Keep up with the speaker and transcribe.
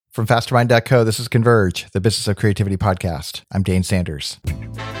From Fastermind.co, this is Converge, the Business of Creativity podcast. I'm Dane Sanders.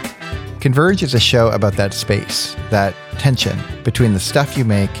 Converge is a show about that space, that tension between the stuff you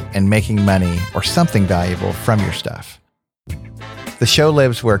make and making money or something valuable from your stuff. The show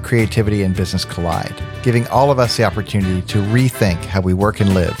lives where creativity and business collide, giving all of us the opportunity to rethink how we work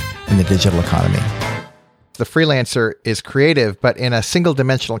and live in the digital economy. The freelancer is creative, but in a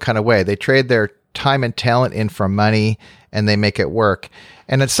single-dimensional kind of way. They trade their time and talent in for money, and they make it work.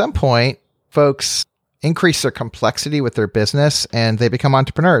 And at some point, folks increase their complexity with their business, and they become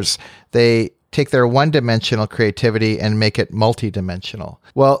entrepreneurs. They take their one-dimensional creativity and make it multi-dimensional.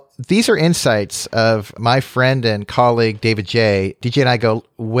 Well, these are insights of my friend and colleague, David J. DJ and I go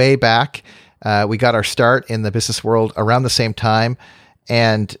way back. We got our start in the business world around the same time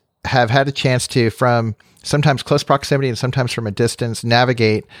and have had a chance to, from sometimes close proximity and sometimes from a distance,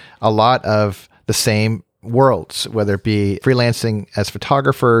 navigate a lot of the same worlds, whether it be freelancing as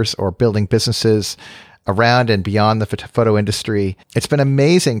photographers or building businesses around and beyond the photo industry. It's been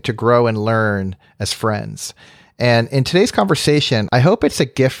amazing to grow and learn as friends. And in today's conversation, I hope it's a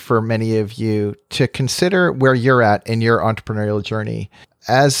gift for many of you to consider where you're at in your entrepreneurial journey.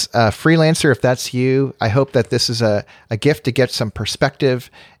 As a freelancer, if that's you, I hope that this is a gift to get some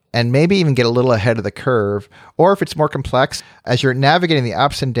perspective and maybe even get a little ahead of the curve. Or if it's more complex, as you're navigating the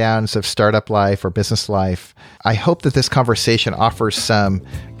ups and downs of startup life or business life, I hope that this conversation offers some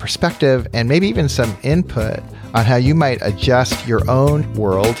perspective and maybe even some input on how you might adjust your own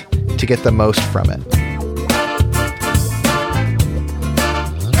world to get the most from it.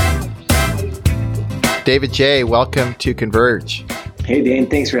 David J., welcome to Converge. Hey, Dane,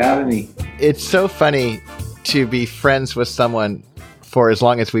 thanks for having me. It's so funny to be friends with someone for as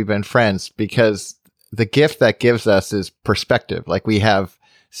long as we've been friends, because the gift that gives us is perspective. Like, we have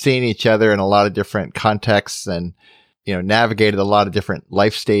seen each other in a lot of different contexts and, navigated a lot of different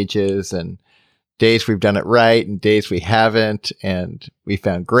life stages and days we've done it right and days we haven't. And we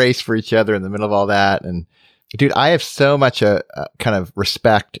found grace for each other in the middle of all that. And dude, I have so much a kind of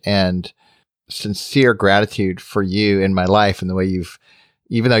respect and sincere gratitude for you in my life and the way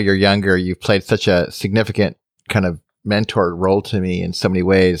even though you're younger, you've played such a significant kind of mentor role to me in so many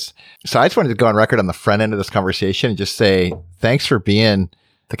ways. So I just wanted to go on record on the front end of this conversation and just say, thanks for being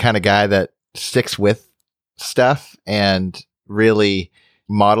the kind of guy that sticks with stuff and really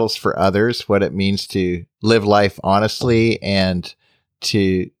models for others what it means to live life honestly and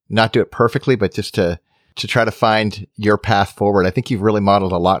to not do it perfectly, but just to try to find your path forward. I think you've really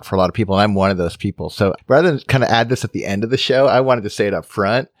modeled a lot for a lot of people, and I'm one of those people. So rather than kind of add this at the end of the show, I wanted to say it up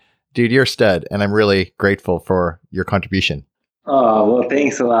front. Dude, you're a stud, and I'm really grateful for your contribution. Oh, well,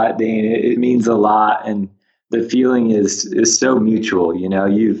 thanks a lot, Dane. It means a lot, and the feeling is so mutual.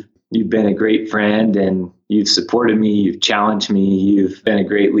 You've been a great friend, and you've supported me, you've challenged me, you've been a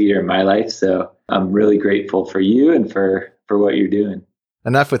great leader in my life. So I'm really grateful for you and for what you're doing.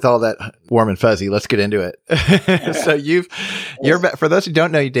 Enough with all that warm and fuzzy. Let's get into it. So you're for those who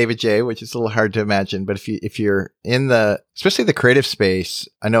don't know you, David J., which is a little hard to imagine, but if you're in especially the creative space,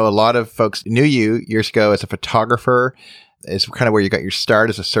 I know a lot of folks knew you years ago as a photographer, is kind of where you got your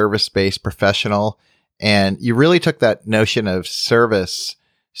start as a service-based professional. And you really took that notion of service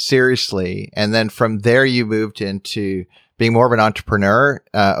seriously. And then from there, you moved into being more of an entrepreneur,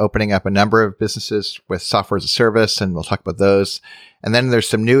 opening up a number of businesses with software as a service, and we'll talk about those. And then there's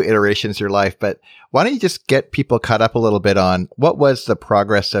some new iterations of your life. But why don't you just get people caught up a little bit on what was the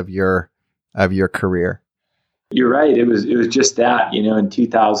progress of your career? You're right. It was just that, in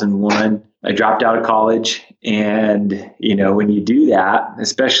 2001, I dropped out of college. And, when you do that,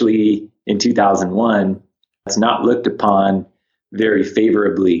 especially in 2001, it's not looked upon very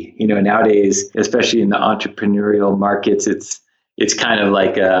favorably. Nowadays, especially in the entrepreneurial markets, it's kind of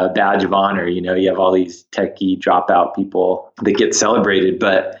like a badge of honor. You have all these techie dropout people that get celebrated,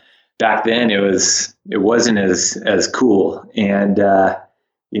 but back then it wasn't as cool. And,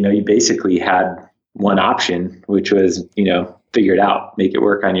 you basically had one option, which was, figure it out, make it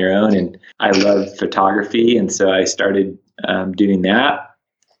work on your own. And I loved photography. And so I started doing that,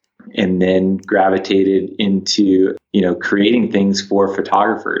 and then gravitated into, creating things for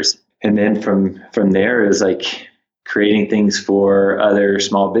photographers. And then from there, it was like creating things for other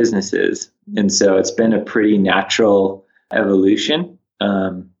small businesses. And so it's been a pretty natural evolution,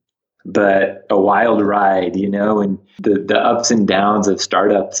 but a wild ride, and the ups and downs of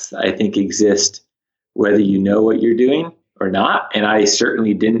startups, I think, exist whether you know what you're doing or not. And I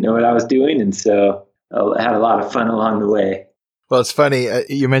certainly didn't know what I was doing. And so I had a lot of fun along the way. Well, it's funny.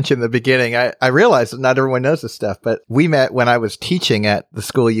 You mentioned in the beginning, I realized that not everyone knows this stuff, but we met when I was teaching at the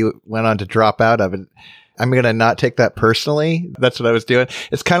school you went on to drop out of. And I'm going to not take that personally. That's what I was doing.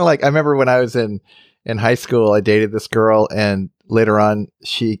 It's kind of like, I remember when I was in high school, I dated this girl and later on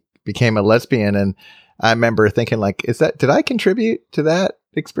she became a lesbian. And I remember thinking like, did I contribute to that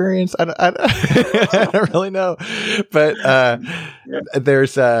experience? I don't really know, but,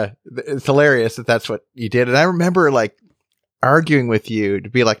 it's hilarious that that's what you did. And I remember like arguing with you to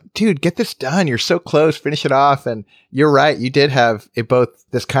be like, dude, get this done. You're so close, finish it off. And you're right. You did have both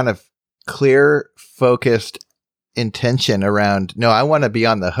this kind of clear, focused intention around, no, I want to be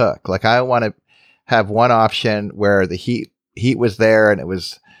on the hook. Like I want to have one option where the heat was there and it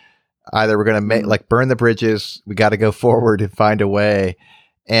was either we're going to burn the bridges. We got to go forward and find a way.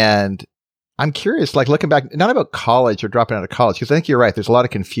 And I'm curious, like looking back, not about college or dropping out of college, because I think you're right. There's a lot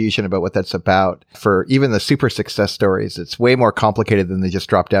of confusion about what that's about. For even the super success stories, it's way more complicated than they just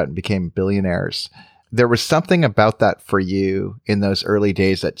dropped out and became billionaires. There was something about that for you in those early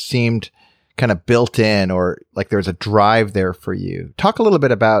days that seemed kind of built in, or like there was a drive there for you. Talk a little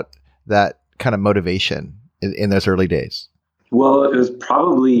bit about that kind of motivation in those early days. Well, it was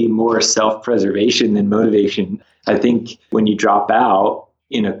probably more self-preservation than motivation. I think when you drop out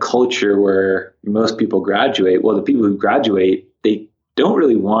in a culture where most people graduate, well, the people who graduate, they don't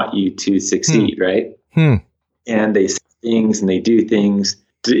really want you to succeed, right? And they say things and they do things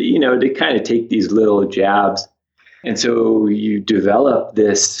to kind of take these little jabs. And so you develop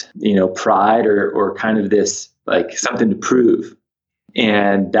this, pride or kind of this like something to prove.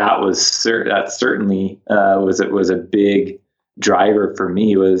 And that certainly was a big driver for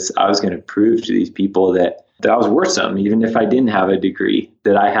me. Was I was going to prove to these people that I was worth something, even if I didn't have a degree,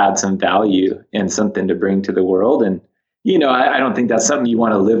 that I had some value and something to bring to the world. And, I don't think that's something you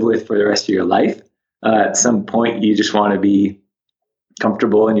want to live with for the rest of your life. At some point, you just want to be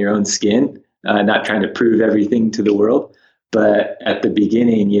comfortable in your own skin, not trying to prove everything to the world. But at the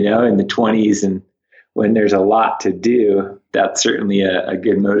beginning, in the 20s and when there's a lot to do, that's certainly a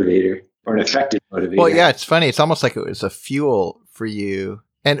good motivator or an effective motivator. Well, yeah, it's funny. It's almost like it was a fuel for you.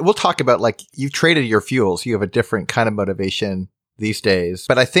 And we'll talk about like you've traded your fuels. You have a different kind of motivation these days.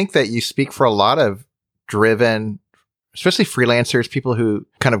 But I think that you speak for a lot of driven, especially freelancers, people who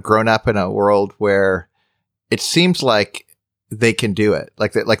kind of grown up in a world where it seems like they can do it.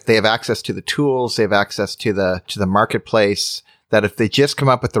 Like they have access to the tools, they have access to the marketplace, that if they just come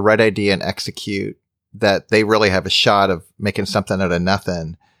up with the right idea and execute, that they really have a shot of making something out of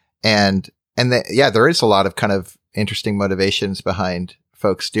nothing. And there is a lot of kind of interesting motivations behind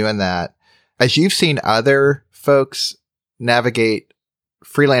folks doing that. As you've seen other folks navigate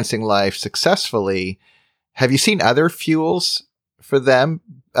freelancing life successfully, have you seen other fuels for them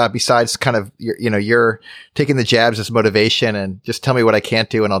besides kind of you're taking the jabs as motivation and just tell me what I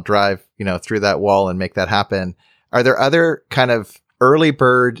can't do and I'll drive through that wall and make that happen? Are there other kind of early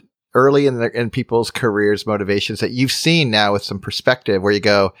in people's careers motivations that you've seen now with some perspective where you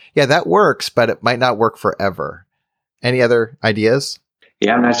go, yeah, that works, but it might not work forever? Any other ideas?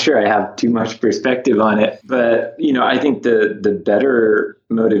 Yeah, I'm not sure I have too much perspective on it, but I think the better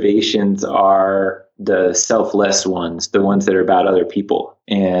motivations are the selfless ones, the ones that are about other people.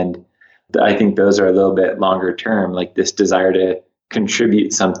 And I think those are a little bit longer term, like this desire to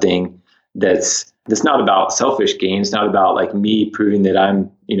contribute something that's not about selfish gain. It's not about like me proving that I'm,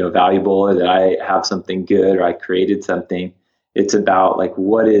 valuable or that I have something good or I created something. It's about like,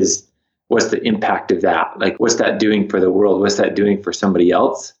 what's the impact of that? Like, what's that doing for the world? What's that doing for somebody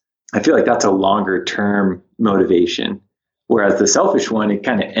else? I feel like that's a longer term motivation. Whereas the selfish one, it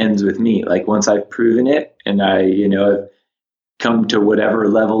kind of ends with me. Like once I've proven it and I, have come to whatever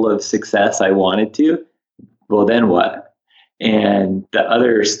level of success I wanted to, well, then what? And the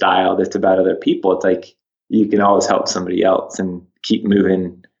other style that's about other people, it's like you can always help somebody else and keep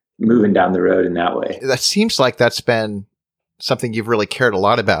moving down the road in that way. That seems like that's been something you've really cared a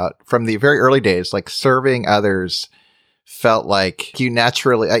lot about from the very early days, like serving others felt like you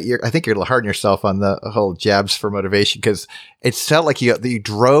naturally, I think you're hard on yourself on the whole jabs for motivation, because it felt like you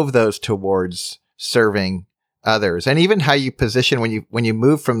drove those towards serving others. And even how you position when you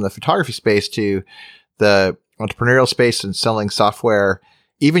move from the photography space to the entrepreneurial space and selling software,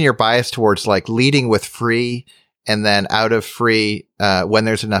 even your bias towards like leading with free and then out of free, when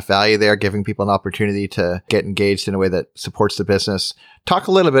there's enough value there, giving people an opportunity to get engaged in a way that supports the business. Talk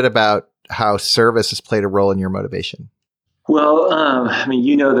a little bit about how service has played a role in your motivation. Well,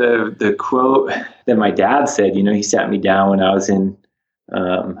 the quote that my dad said, he sat me down when I was in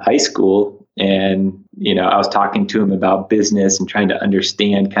high school and, I was talking to him about business and trying to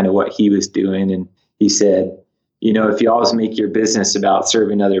understand kind of what he was doing. And he said, if you always make your business about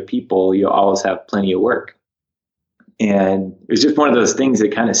serving other people, you'll always have plenty of work. And it was just one of those things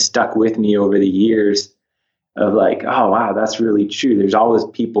that kind of stuck with me over the years. of like, oh, wow, that's really true. There's always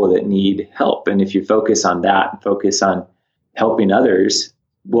people that need help. And if you focus on that and focus on helping others,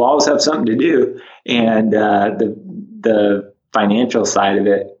 we'll always have something to do. And the financial side of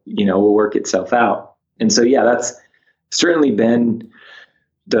it, will work itself out. And so, yeah, that's certainly been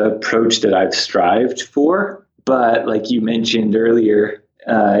the approach that I've strived for. But like you mentioned earlier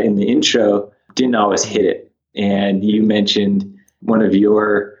in the intro, didn't always hit it. And you mentioned one of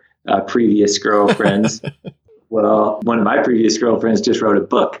your previous girlfriends. Well, one of my previous girlfriends just wrote a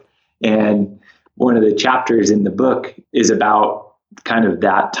book. And one of the chapters in the book is about kind of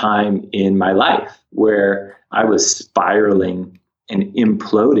that time in my life where I was spiraling and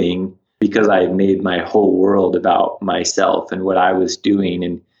imploding because I had made my whole world about myself and what I was doing.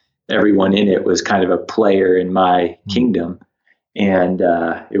 And everyone in it was kind of a player in my kingdom. And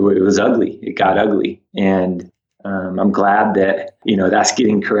it was ugly. It got ugly. And I'm glad that, that's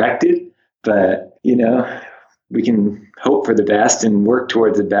getting corrected. But, we can hope for the best and work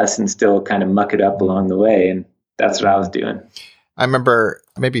towards the best and still kind of muck it up along the way. And that's what I was doing. I remember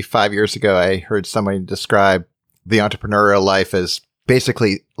maybe 5 years ago, I heard somebody describe the entrepreneurial life as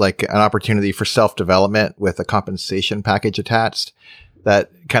basically like an opportunity for self-development with a compensation package attached.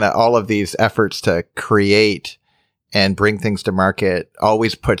 That kind of all of these efforts to create and bring things to market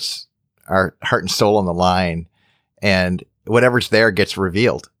always puts our heart and soul on the line, and whatever's there gets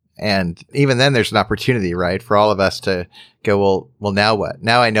revealed. And even then there's an opportunity, right, for all of us to go, well, now what?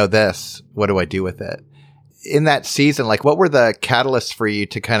 Now I know this. What do I do with it? In that season, like what were the catalysts for you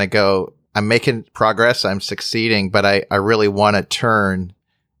to kind of go, I'm making progress, I'm succeeding, but I really want to turn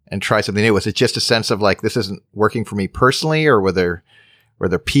and try something new? Was it just a sense of like, this isn't working for me personally, or were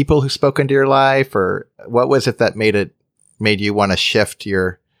there people who spoke into your life, or what was it that made you want to shift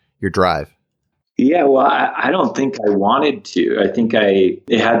your drive? Yeah, well, I don't think I wanted to. I think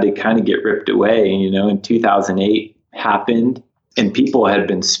it had to kind of get ripped away. In 2008 happened, and people had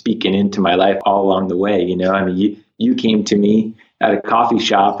been speaking into my life all along the way. You came to me at a coffee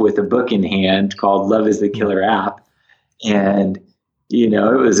shop with a book in hand called Love is the Killer App. And,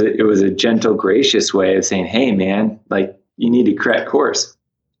 it was a gentle, gracious way of saying, hey, man, like you need to correct course.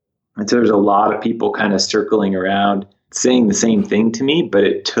 And so there's a lot of people kind of circling around saying the same thing to me, but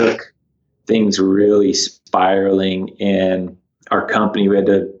it took things really spiraling in our company. We had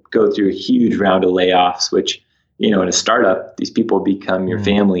to go through a huge round of layoffs, which, in a startup, these people become your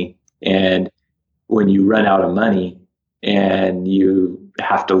family. And when you run out of money and you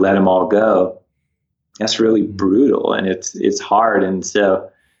have to let them all go, that's really brutal and it's hard. And so,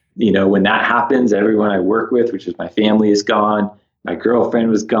 when that happens, everyone I work with, which is my family, is gone. My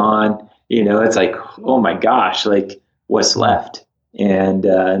girlfriend was gone. It's like, oh my gosh, like what's left?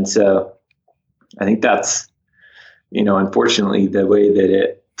 And so I think that's, unfortunately, the way that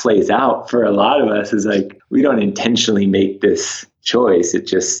it plays out for a lot of us is like, we don't intentionally make this choice.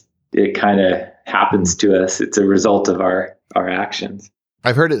 It kind of happens to us. It's a result of our actions.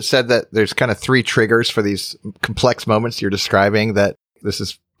 I've heard it said that there's kind of 3 triggers for these complex moments you're describing. That this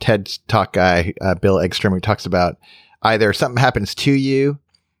is TED Talk guy, Bill Eggstrom, who talks about either something happens to you,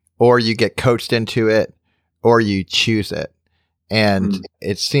 or you get coached into it, or you choose it. And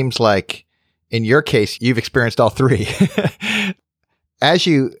it seems like in your case, you've experienced all 3. As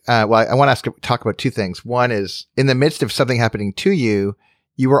you, I want to talk about 2 things. One is, in the midst of something happening to you,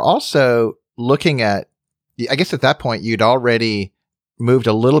 you were also looking at, I guess at that point, you'd already moved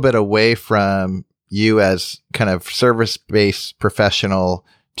a little bit away from you as kind of service-based professional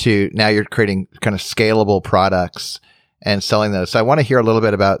to now you're creating kind of scalable products and selling those. So I want to hear a little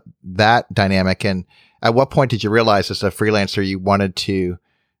bit about that dynamic. And at what point did you realize as a freelancer you wanted to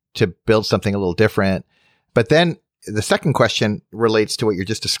build something a little different? But then the second question relates to what you're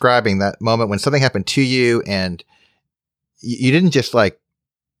just describing, that moment when something happened to you and you didn't just like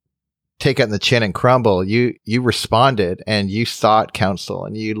take it in the chin and crumble. You responded and you sought counsel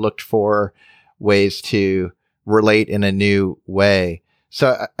and you looked for ways to relate in a new way.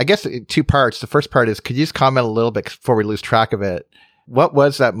 So I guess 2 parts. The first part is, could you just comment a little bit before we lose track of it? What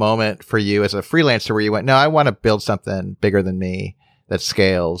was that moment for you as a freelancer where you went, no, I want to build something bigger than me that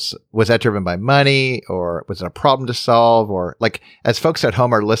scales? Was that driven by money, or was it a problem to solve? Or like, as folks at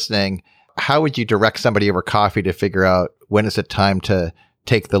home are listening, how would you direct somebody over coffee to figure out when is it time to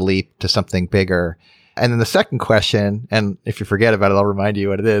take the leap to something bigger? And then the second question, and if you forget about it, I'll remind you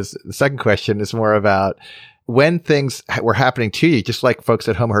what it is. The second question is more about when things were happening to you, just like folks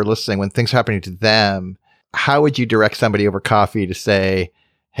at home who are listening, when things are happening to them, how would you direct somebody over coffee to say,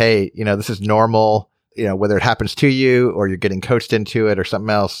 hey, this is normal, whether it happens to you or you're getting coached into it or something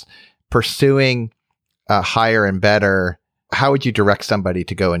else, pursuing higher and better, how would you direct somebody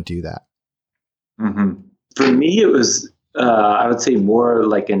to go and do that? Mm-hmm. For me, it was, I would say, more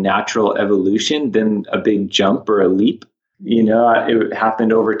like a natural evolution than a big jump or a leap. It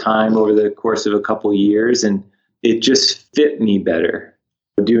happened over time, over the course of a couple of years, and it just fit me better.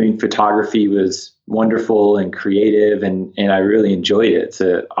 Doing photography was wonderful and creative, and I really enjoyed it. It's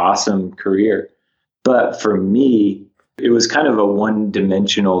an awesome career. But for me, it was kind of a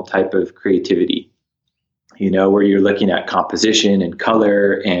one-dimensional type of creativity, where you're looking at composition and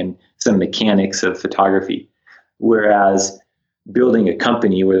color and some mechanics of photography. Whereas building a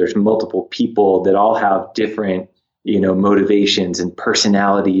company where there's multiple people that all have different, motivations and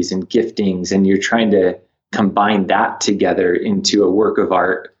personalities and giftings, and you're trying to combine that together into a work of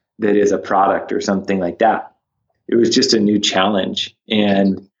art that is a product or something like that. It was just a new challenge,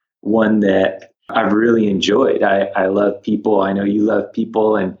 and one that I've really enjoyed. I love people. I know you love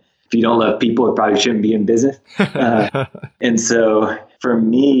people, and if you don't love people, it probably shouldn't be in business. And so for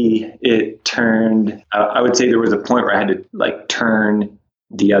me, it turned, I would say there was a point where I had to turn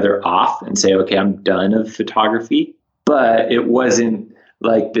the other off and say, okay, I'm done of photography. But it wasn't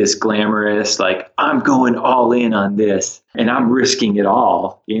like this glamorous, I'm going all in on this and I'm risking it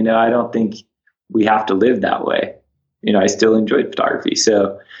all. I don't think we have to live that way. I still enjoyed photography.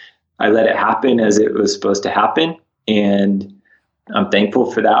 So I let it happen as it was supposed to happen. And I'm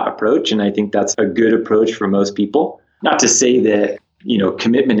thankful for that approach. And I think that's a good approach for most people. Not to say that,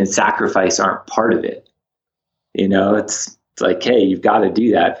 commitment and sacrifice aren't part of it. It's like, hey, you've got to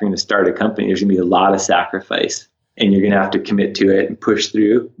do that. If you're going to start a company, there's going to be a lot of sacrifice and you're going to have to commit to it and push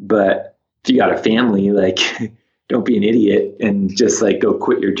through. But if you got a family, don't be an idiot and just go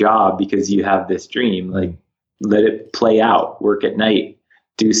quit your job because you have this dream. Let it play out, work at night,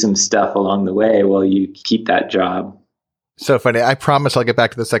 do some stuff along the way while you keep that job. So funny. I promise I'll get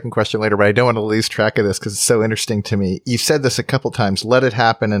back to the second question later, but I don't want to lose track of this because it's so interesting to me. You've said this a couple times, let it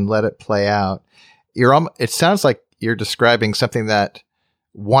happen and let it play out. It sounds like you're describing something that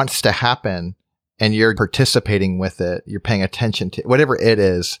wants to happen and you're participating with it. You're paying attention to whatever it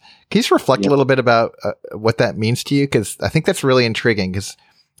is. Can you just reflect a little bit about what that means to you? Because I think that's really intriguing, because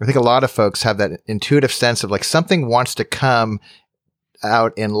I think a lot of folks have that intuitive sense of something wants to come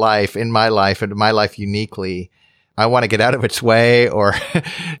out in my life uniquely. I want to get out of its way or,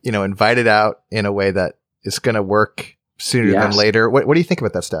 invite it out in a way that is going to work sooner than later. What do you think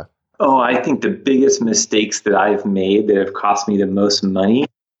about that stuff? Oh, I think the biggest mistakes that I've made that have cost me the most money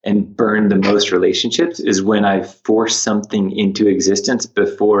and burned the most relationships is when I've forced something into existence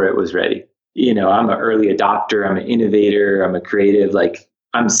before it was ready. I'm an early adopter. I'm an innovator. I'm a creative.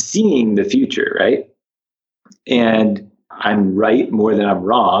 I'm seeing the future, right? And I'm right more than I'm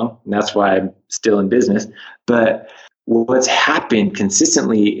wrong. And that's why I'm still in business. But what's happened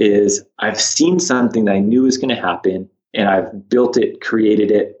consistently is I've seen something that I knew was going to happen, and I've built it,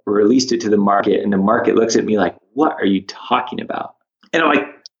 created it, released it to the market. And the market looks at me like, what are you talking about? And I'm like,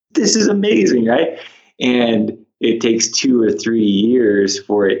 this is amazing, right? And it takes 2 or 3 years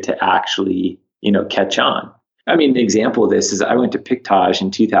for it to actually, catch on. I mean, an example of this is I went to Pictage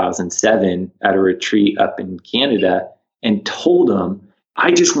in 2007 at a retreat up in Canada and told them,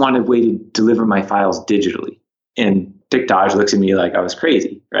 I just want a way to deliver my files digitally. And Pictage looks at me like I was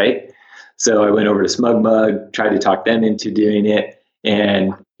crazy, right? So I went over to SmugMug, tried to talk them into doing it.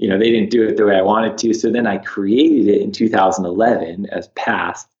 And, they didn't do it the way I wanted to. So then I created it in 2011 as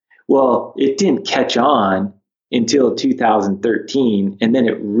PAST. Well, it didn't catch on until 2013. And then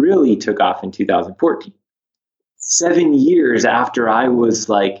it really took off in 2014. 7 years after I was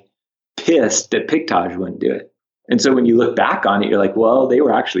pissed that Pictage wouldn't do it. And so when you look back on it, you're like, well, they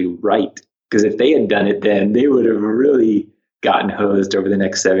were actually right. Because if they had done it then, they would have really gotten hosed over the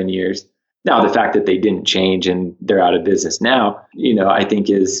next 7 years. Now, the fact that they didn't change and they're out of business now, I think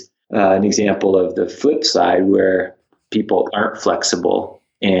is an example of the flip side where people aren't flexible,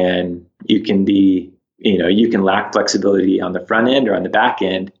 and you can be, you can lack flexibility on the front end or on the back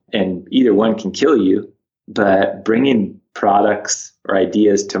end, and either one can kill you. But bringing products or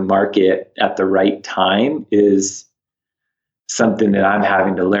ideas to market at the right time is something that I'm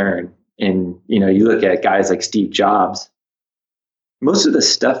having to learn. And, you look at guys like Steve Jobs, most of the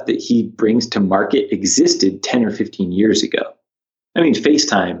stuff that he brings to market existed 10 or 15 years ago. I mean,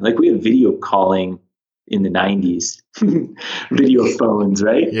 FaceTime, we have video calling in the 90s, video phones,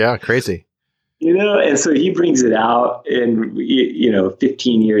 right? Yeah, crazy. And so he brings it out and,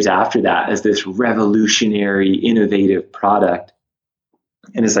 15 years after that as this revolutionary, innovative product.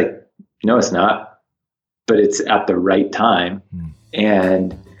 And it's like, no, it's not, but it's at the right time.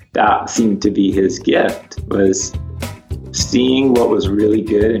 And that seemed to be his gift, was seeing what was really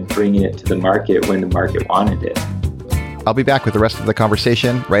good and bringing it to the market when the market wanted it. I'll be back with the rest of the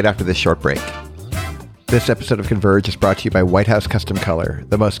conversation right after this short break. This episode of Converge is brought to you by White House Custom Color,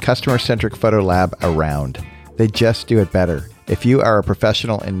 the most customer-centric photo lab around. They just do it better. If you are a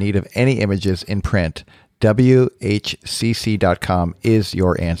professional in need of any images in print, WHCC.com is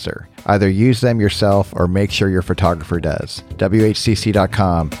your answer. Either use them yourself or make sure your photographer does.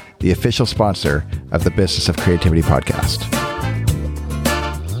 WHCC.com, the official sponsor of the Business of Creativity podcast.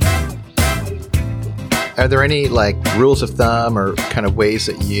 Are there any rules of thumb or kind of ways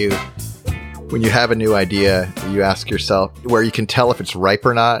that you, when you have a new idea, you ask yourself where you can tell if it's ripe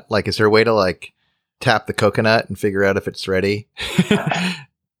or not? Is there a way to tap the coconut and figure out if it's ready?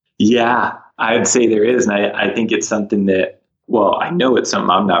 Yeah, I'd say there is. And I think it's something that, I know it's something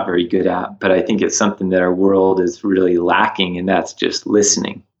I'm not very good at, but I think it's something that our world is really lacking, and that's just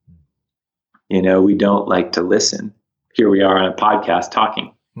listening. We don't like to listen. Here we are on a podcast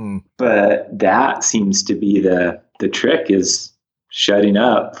talking. But that seems to be the trick, is shutting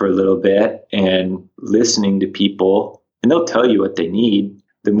up for a little bit and listening to people, and they'll tell you what they need.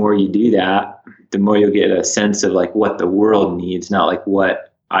 The more you do that, the more you'll get a sense of what the world needs, not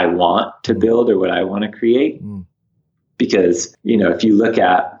what I want to build or what I want to create. Because, if you look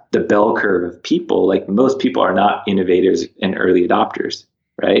at the bell curve of people, most people are not innovators and early adopters,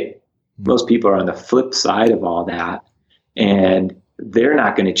 right? Most people are on the flip side of all that, and they're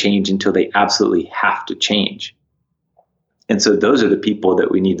not going to change until they absolutely have to change. And so those are the people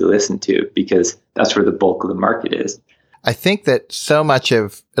that we need to listen to, because that's where the bulk of the market is. I think that so much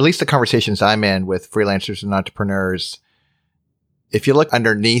of, at least the conversations I'm in with freelancers and entrepreneurs, if you look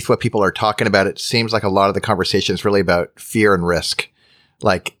underneath what people are talking about, it seems like a lot of the conversation is really about fear and risk.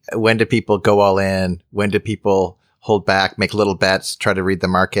 When do people go all in? When do people hold back, make little bets, try to read the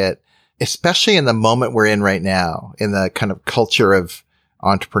market? Especially in the moment we're in right now, in the kind of culture of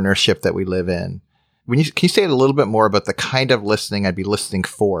entrepreneurship that we live in. Can you say a little bit more about the kind of listening I'd be listening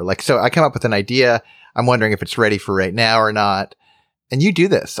for? So I come up with an idea. I'm wondering if it's ready for right now or not. And you do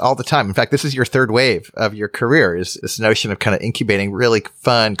this all the time. In fact, this is your third wave of your career, is this notion of kind of incubating really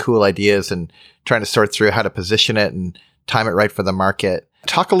fun, cool ideas and trying to sort through how to position it and time it right for the market.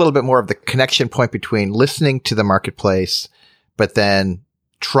 Talk a little bit more of the connection point between listening to the marketplace, but then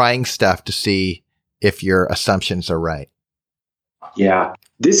trying stuff to see if your assumptions are right. Yeah.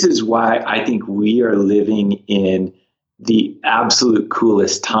 This is why I think we are living in the absolute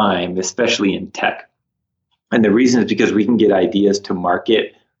coolest time, especially in tech. And the reason is because we can get ideas to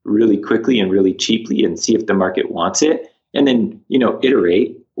market really quickly and really cheaply and see if the market wants it, and then,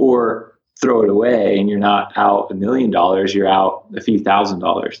 iterate or throw it away, and you're not out $1 million, you're out a few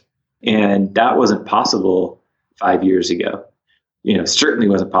 $1,000s. And that wasn't possible 5 years ago. Certainly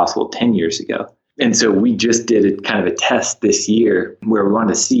wasn't possible 10 years ago. And so we just did a kind of a test this year where we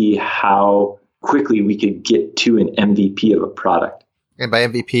wanted to see how quickly we could get to an MVP of a product. And by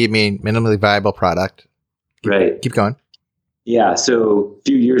MVP, you mean minimally viable product. Right. Keep going. Yeah. So a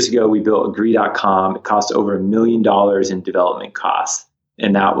few years ago, we built Agree.com. It cost over $1 million in development costs.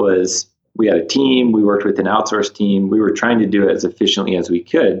 And we had a team. We worked with an outsourced team. We were trying to do it as efficiently as we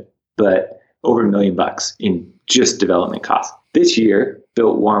could, but over $1 million in just development costs. This year,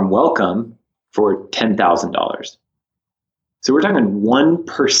 built Warm Welcome for $10,000. So we're talking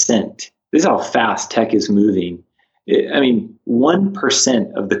 1%. This is how fast tech is moving.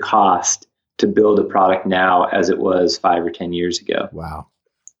 1% of the cost to build a product now as it was 5 or 10 years ago. Wow.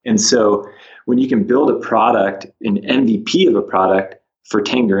 And so when you can build a product, an MVP of a product for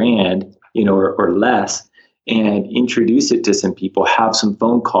 10 grand, or less, and introduce it to some people, have some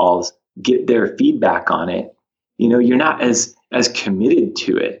phone calls, get their feedback on it, you're not as committed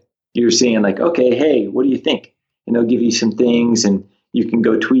to it. You're saying okay, hey, what do you think? And they'll give you some things and you can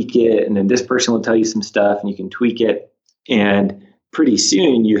go tweak it. And then this person will tell you some stuff and you can tweak it. And pretty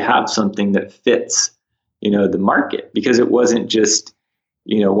soon you have something that fits, the market, because it wasn't just,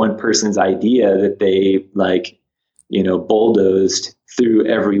 one person's idea that they bulldozed through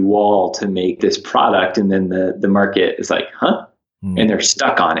every wall to make this product. And then the market is huh? And they're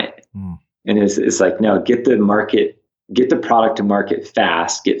stuck on it. And it's no, get the product to market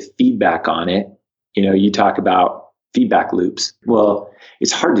fast, get feedback on it. You talk about feedback loops. Well,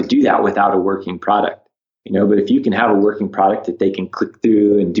 it's hard to do that without a working product, but if you can have a working product that they can click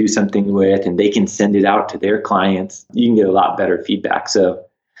through and do something with, and they can send it out to their clients, you can get a lot better feedback. So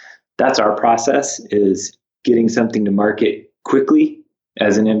that's our process, is getting something to market quickly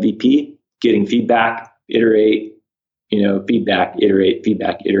as an MVP, getting feedback, iterate, feedback,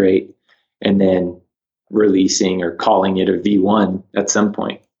 iterate, and then releasing or calling it a V1 at some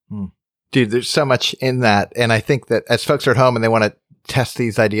point. Dude, there's so much in that. And I think that as folks are at home and they want to test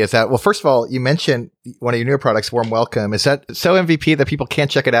these ideas out? Well, first of all, you mentioned one of your newer products, Warm Welcome. Is that so MVP that people can't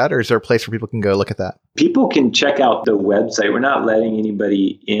check it out, or is there a place where people can go look at that? People can check out the website. We're not letting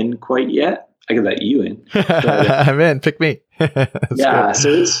anybody in quite yet. I could let you in. I'm in. Pick me. Yeah. Good.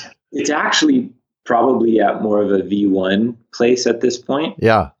 So it's actually probably at more of a V1 place at this point.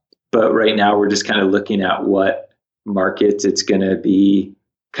 Yeah. But right now we're just kind of looking at what markets it's going to be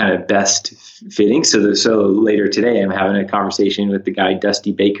kind of best fitting. So later today, I'm having a conversation with the guy,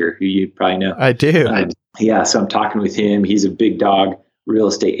 Dusty Baker, who you probably know. I do. So I'm talking with him. He's a big dog real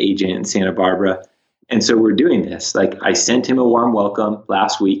estate agent in Santa Barbara. And so we're doing this. Like, I sent him a warm welcome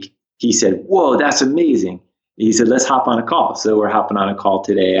last week. He said, whoa, that's amazing. He said, let's hop on a call. So we're hopping on a call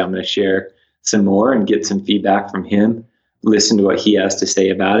today. I'm going to share some more and get some feedback from him, listen to what he has to say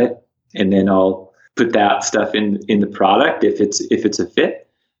about it. And then I'll put that stuff in the product if it's a fit,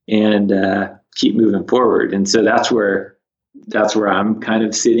 and keep moving forward. And so that's where I'm kind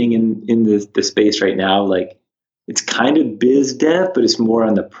of sitting in the space right now. Like, it's kind of biz dev, but it's more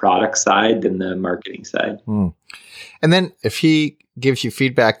on the product side than the marketing side. And then if he gives you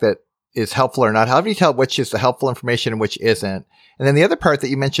feedback that is helpful or not, how do you tell which is the helpful information and which isn't? And then the other part that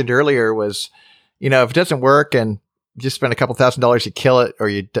you mentioned earlier was, if it doesn't work and you just spend a couple $1,000s, you kill it, or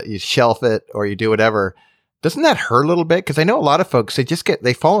you shelf it, or you do whatever. Doesn't that hurt a little bit? Because I know a lot of folks,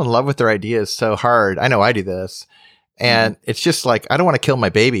 they fall in love with their ideas so hard. I know I do this. And it's just like, I don't want to kill my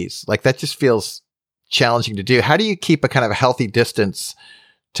babies. Like, that just feels challenging to do. How do you keep a kind of a healthy distance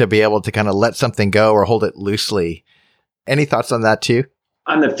to be able to kind of let something go or hold it loosely? Any thoughts on that too?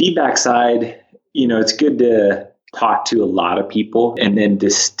 On the feedback side, it's good to talk to a lot of people and then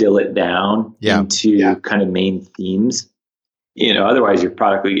distill it down into kind of main themes. Otherwise your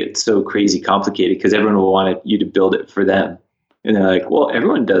product will get so crazy complicated because everyone will want you to build it for them. And they're like, well,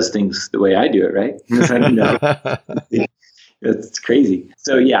 everyone does things the way I do it, right? No. It's crazy.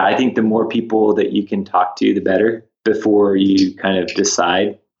 So yeah, I think the more people that you can talk to, the better before you kind of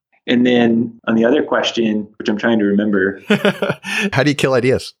decide. And then on the other question, which I'm trying to remember. How do you kill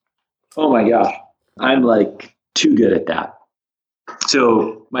ideas? Oh my gosh. I'm like too good at that.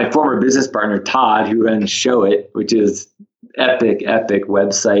 So my former business partner, Todd, who runs Show It, which is epic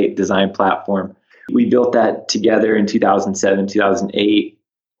website design platform. We built that together in 2007, 2008,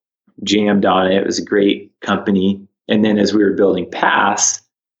 jammed on it. It was a great company. And then as we were building Pass,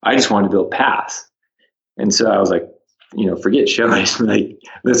 I just wanted to build Pass. And so I was like, forget Show It. Like,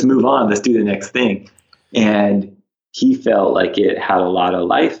 let's move on. Let's do the next thing. And he felt like it had a lot of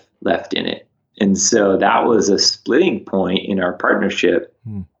life left in it. And so that was a splitting point in our partnership.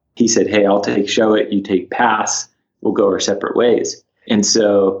 He said, hey, I'll take Show It. You take Pass. We'll go our separate ways. And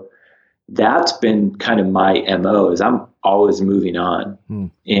so that's been kind of my MO, is I'm always moving on.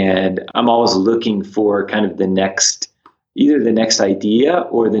 And I'm always looking for kind of either the next idea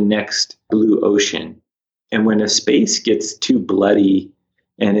or the next blue ocean. And when a space gets too bloody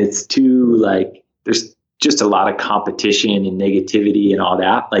and it's too there's just a lot of competition and negativity and all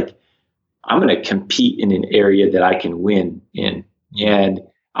that, like, I'm going to compete in an area that I can win in. And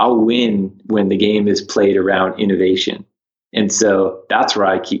I'll win when the game is played around innovation. And so that's where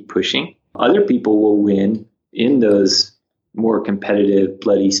I keep pushing. Other people will win in those more competitive,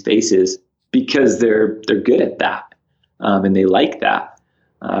 bloody spaces because they're good at that, and they like that.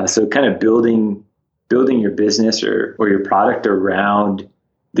 So kind of building your business or your product around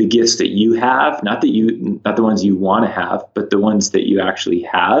the gifts that you have, not the ones you want to have, but the ones that you actually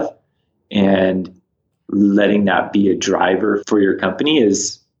have, and letting that be a driver for your company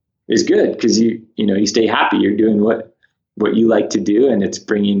is good, because you stay happy. You're doing what you like to do, and it's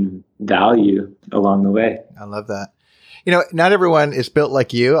bringing value along the way. I love that. Not everyone is built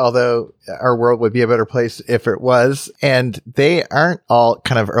like you, although our world would be a better place if it was. And they aren't all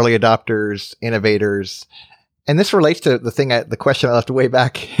kind of early adopters, innovators. And this relates to the question I left way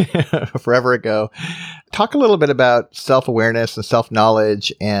back forever ago. Talk a little bit about self-awareness and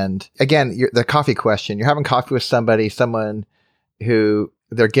self-knowledge. And again, the coffee question. You're having coffee with someone who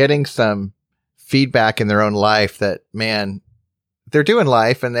they're getting some feedback in their own life that, man, they're doing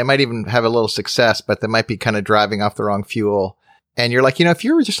life and they might even have a little success, but they might be kind of driving off the wrong fuel. And you're like, if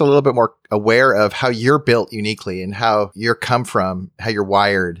you were just a little bit more aware of how you're built uniquely and how you're come from, how you're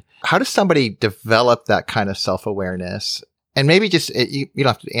wired, how does somebody develop that kind of self-awareness? And maybe just, you don't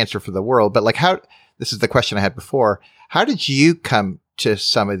have to answer for the world, but this is the question I had before. How did you come to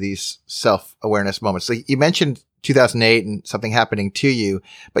some of these self-awareness moments? So you mentioned 2008 and something happening to you,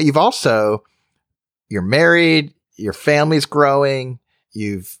 but you're married, your family's growing,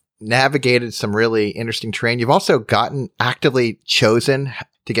 you've navigated some really interesting terrain. You've also gotten actively chosen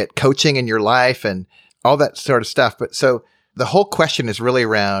to get coaching in your life and all that sort of stuff. But so the whole question is really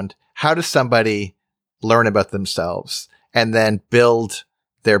around how does somebody learn about themselves and then build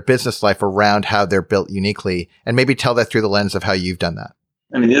their business life around how they're built uniquely, and maybe tell that through the lens of how you've done that.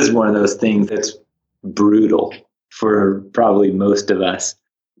 I mean, this is one of those things that's brutal for probably most of us.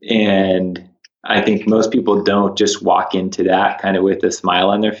 And I think most people don't just walk into that kind of with a smile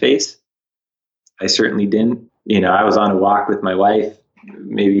on their face. I certainly didn't. I was on a walk with my wife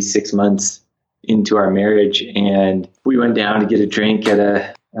maybe 6 months into our marriage, and we went down to get a drink at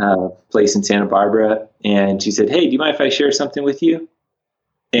a place in Santa Barbara. And she said, "Hey, do you mind if I share something with you?"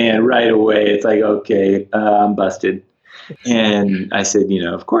 And right away, it's like, okay, I'm busted. And I said,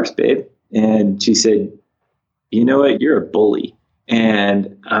 "Of course, babe." And she said, "You know what? You're a bully."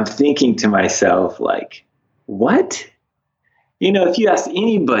 And I'm thinking to myself, like, what? If you ask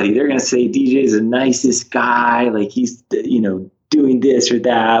anybody, they're going to say DJ is the nicest guy. Like he's, doing this or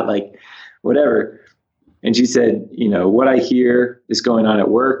that, like whatever. And she said, what I hear is going on at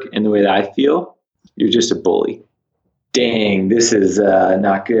work and the way that I feel, you're just a bully. Dang, this is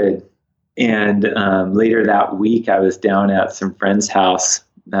not good. And later that week, I was down at some friend's house,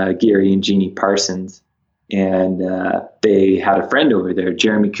 Gary and Jeannie Parsons, and they had a friend over there,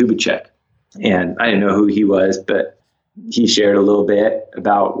 Jeremy Kubicek. And I didn't know who he was, but he shared a little bit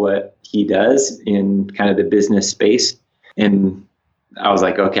about what he does in kind of the business space. And I was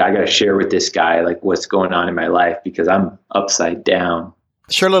like, okay, I got to share with this guy, like what's going on in my life, because I'm upside down.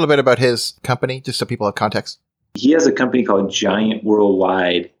 Share a little bit about his company, just so people have context. He has a company called Giant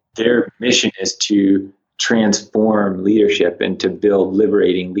Worldwide. Their mission is to transform leadership and to build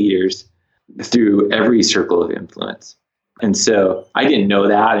liberating leaders through every circle of influence. And so I didn't know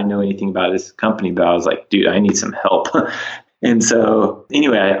that. I didn't know anything about this company, but I was like, dude, I need some help. And so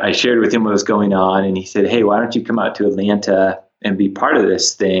anyway, I shared with him what was going on. And he said, "Hey, why don't you come out to Atlanta and be part of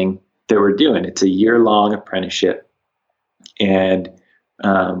this thing that we're doing? It's a year-long apprenticeship. And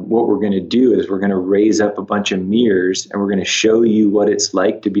what we're going to do is we're going to raise up a bunch of mirrors and we're going to show you what it's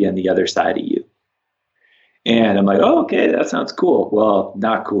like to be on the other side of you." And I'm like, "Oh, okay, that sounds cool." Well,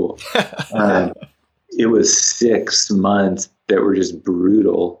 not cool. It was 6 months that were just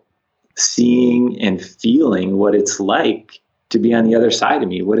brutal, seeing and feeling what it's like to be on the other side of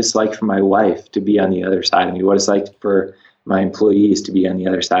me, what it's like for my wife to be on the other side of me, what it's like for my employees to be on the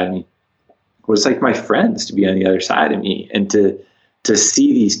other side of me, what it's like for my friends to be on the other side of me, and to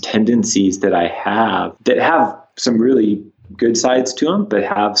see these tendencies that I have that have some really good sides to them, but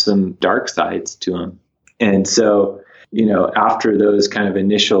have some dark sides to them. And so, after those kind of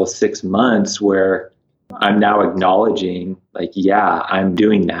initial 6 months where I'm now acknowledging, like, yeah, I'm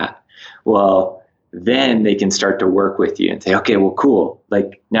doing that. Well, then they can start to work with you and say, okay, well, cool.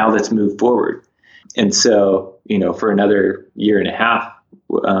 Like now let's move forward. And so, for another year and a half,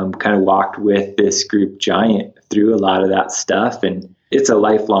 kind of walked with this group Giant through a lot of that stuff. And it's a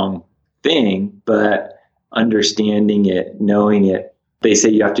lifelong thing, but understanding it, knowing it, they say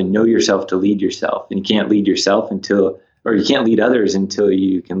you have to know yourself to lead yourself, and you can't lead yourself you can't lead others until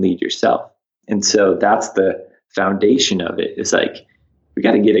you can lead yourself. And so that's the foundation of it. It's like, we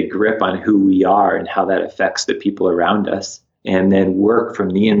got to get a grip on who we are and how that affects the people around us, and then work from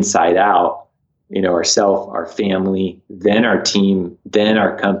the inside out, ourself, our family, then our team, then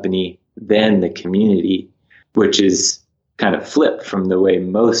our company, then the community, which is kind of flipped from the way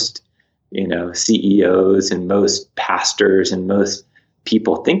most, CEOs and most pastors and most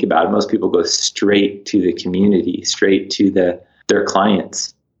people think about it. Most people go straight to the community, straight to their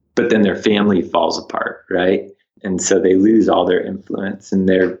clients, but then their family falls apart, right? And so they lose all their influence and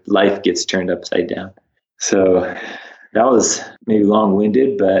their life gets turned upside down. So that was maybe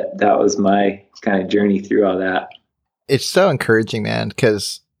long-winded, but that was my kind of journey through all that. It's so encouraging, man,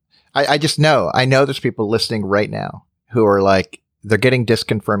 because I know there's people listening right now who are like, they're getting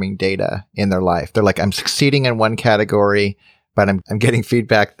disconfirming data in their life. They're like, I'm succeeding in one category, but I'm getting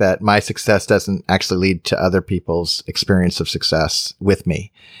feedback that my success doesn't actually lead to other people's experience of success with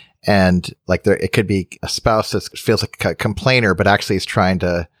me. And like it could be a spouse that feels like a complainer, but actually is trying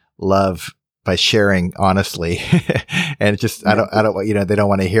to love by sharing honestly. And just, I don't, they don't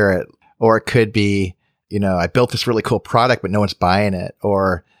want to hear it. Or it could be, I built this really cool product, but no one's buying it.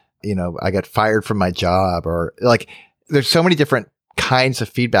 Or, I got fired from my job, or like, there's so many different kinds of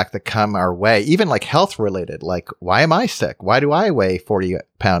feedback that come our way, even like health related, like, why am I sick? Why do I weigh 40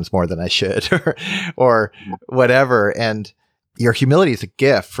 pounds more than I should? or whatever. And your humility is a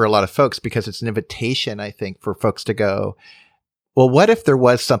gift for a lot of folks, because it's an invitation, I think, for folks to go, well, what if there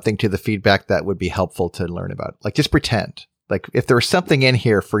was something to the feedback that would be helpful to learn about? Like, just pretend. Like, if there was something in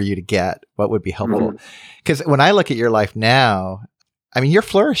here for you to get, what would be helpful? Because when I look at your life now, I mean, you're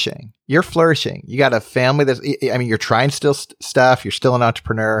flourishing. You're flourishing. You got a family you're trying still stuff. You're still an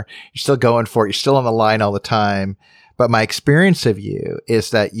entrepreneur. You're still going for it. You're still on the line all the time. But my experience of you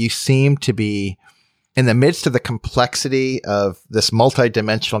is that you seem to be in the midst of the complexity of this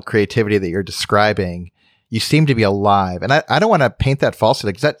multidimensional creativity that you're describing. You seem to be alive. And I don't want to paint that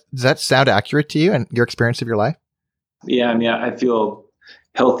falsely. Does that sound accurate to you and your experience of your life? Yeah. I mean, I feel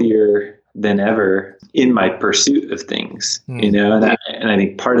healthier than ever in my pursuit of things, and I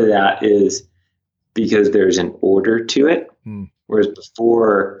think part of that is because there's an order to it. Whereas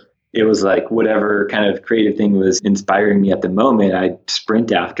before it was like whatever kind of creative thing was inspiring me at the moment, I'd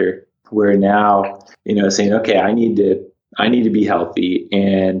sprint after, where now, saying, okay, I need to be healthy,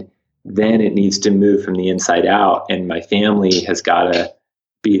 and then it needs to move from the inside out. And my family has got to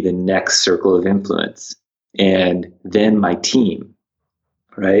be the next circle of influence. And then my team,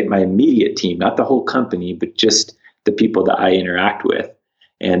 right? My immediate team, not the whole company, but just the people that I interact with.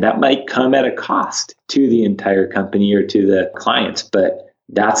 And that might come at a cost to the entire company or to the clients, but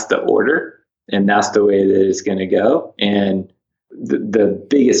that's the order and that's the way that it's going to go. And the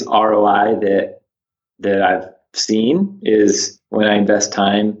biggest ROI that I've seen is when I invest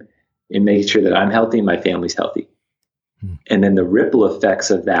time in making sure that I'm healthy and my family's healthy. And then the ripple effects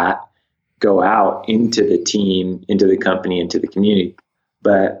of that go out into the team, into the company, into the community.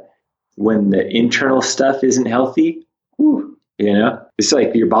 But when the internal stuff isn't healthy, it's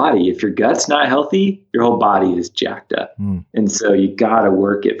like your body. If your gut's not healthy, your whole body is jacked up. And so you got to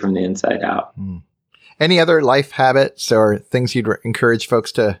work it from the inside out. Any other life habits or things you'd encourage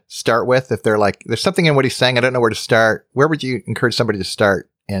folks to start with? If they're like, there's something in what he's saying, I don't know where to start. Where would you encourage somebody to start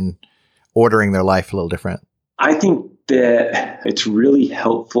in ordering their life a little different? I think that it's really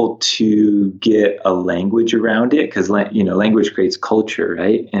helpful to get a language around it because, language creates culture,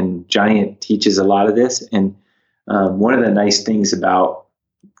 right? And Giant teaches a lot of this. And one of the nice things about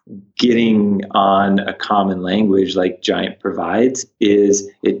getting on a common language like Giant provides is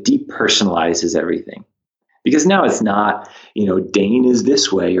it depersonalizes everything. Because now it's not, Dane is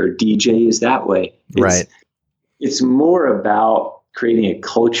this way or DJ is that way. Right. It's more about creating a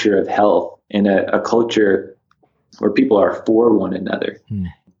culture of health and a culture where people are for one another.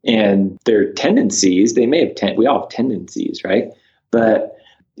 And their tendencies, we all have tendencies, right? But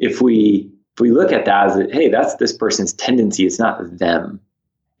if we look at that as, hey, that's this person's tendency, it's not them.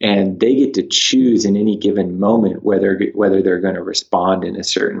 And they get to choose in any given moment whether they're going to respond in a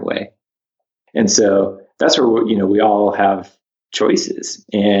certain way. And so that's where, we all have choices.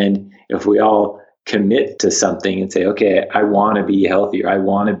 And if we all commit to something and say, okay, I want to be healthy, or I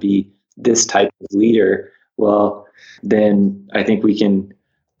want to be this type of leader, well, then I think we can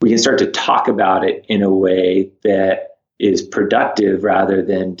start to talk about it in a way that is productive rather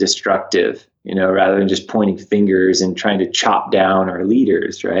than destructive, rather than just pointing fingers and trying to chop down our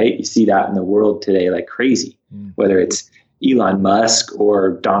leaders, right? You see that in the world today like crazy, whether it's Elon Musk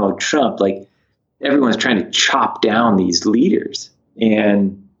or Donald Trump, like everyone's trying to chop down these leaders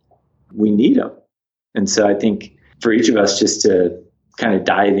and we need them. And so I think for each of us just to kind of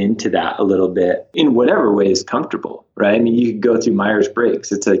dive into that a little bit in whatever way is comfortable, right? I mean, you could go through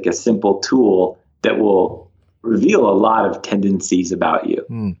Myers-Briggs. It's like a simple tool that will reveal a lot of tendencies about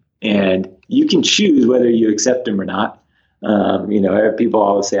you. And you can choose whether you accept them or not. People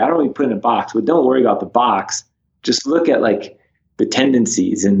always say, I don't want to put in a box. Well, don't worry about the box. Just look at like the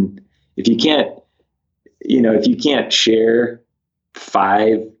tendencies. And if you can't share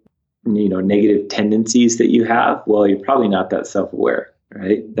 5 negative tendencies that you have, well, you're probably not that self-aware,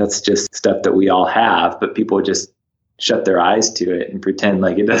 right? That's just stuff that we all have, but people just shut their eyes to it and pretend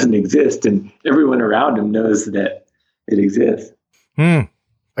like it doesn't exist. And everyone around them knows that it exists.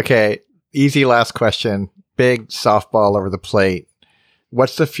 Okay. Easy last question. Big softball over the plate.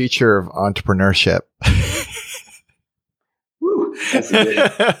 What's the future of entrepreneurship? Woo, that's a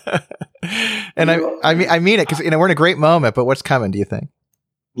good. And I mean it because, we're in a great moment, but what's coming, do you think?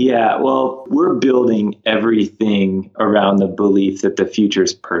 Yeah, well, we're building everything around the belief that the future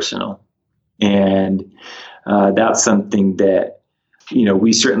is personal. And that's something that,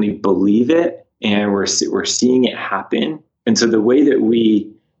 we certainly believe it and we're seeing it happen. And so the way that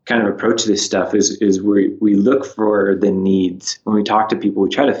we kind of approach this stuff is we look for the needs. When we talk to people, we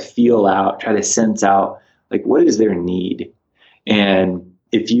try to sense out like, what is their need? And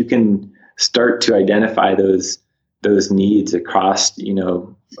if you can start to identify those needs across,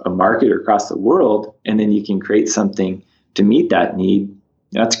 a market or across the world, and then you can create something to meet that need,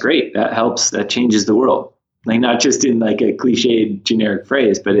 that's great. That helps. That changes the world. Like not just in like a cliched generic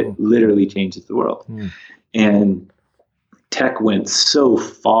phrase, but it literally changes the world. And tech went so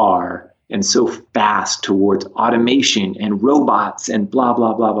far and so fast towards automation and robots and blah,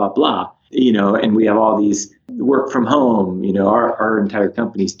 blah, blah, blah, blah. And we have all these work from home, our entire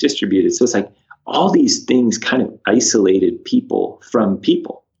company's distributed. So it's like all these things kind of isolated people from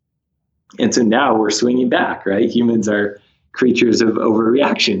people. And so now we're swinging back, right? Humans are creatures of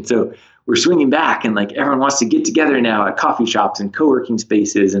overreaction. So we're swinging back and like everyone wants to get together now at coffee shops and co-working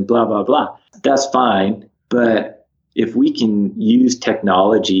spaces and blah, blah, blah. That's fine. But if we can use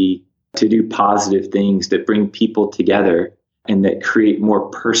technology to do positive things that bring people together and that create more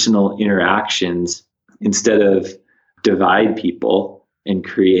personal interactions instead of divide people and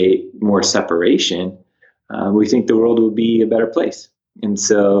create more separation, we think the world will be a better place. And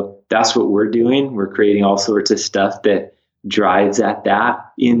so that's what we're doing. We're creating all sorts of stuff that drives at that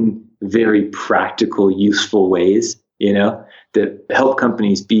in very practical, useful ways, that help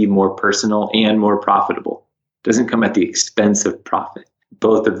companies be more personal and more profitable. Doesn't come at the expense of profit.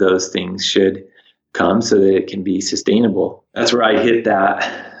 Both of those things should come so that it can be sustainable. That's where I hit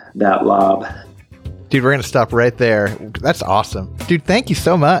that lob. Dude, we're going to stop right there. That's awesome. Dude, thank you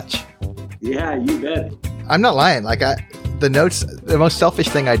so much. Yeah, you bet. I'm not lying. The most selfish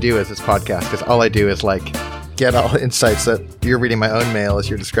thing I do is this podcast, because all I do is get all insights that you're reading my own mail as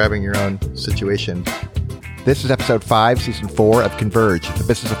you're describing your own situation. This is episode 5, season 4 of Converge, the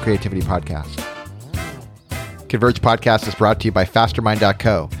Business of Creativity podcast. Converge podcast is brought to you by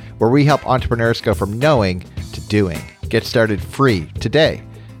Fastermind.co, where we help entrepreneurs go from knowing to doing. Get started free today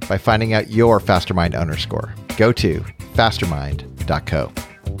by finding out your Fastermind owner score. Go to Fastermind.co.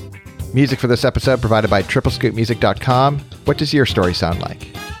 Music for this episode provided by TripleScoopMusic.com. What does your story sound like?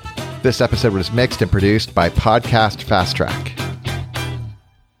 This episode was mixed and produced by Podcast Fast Track.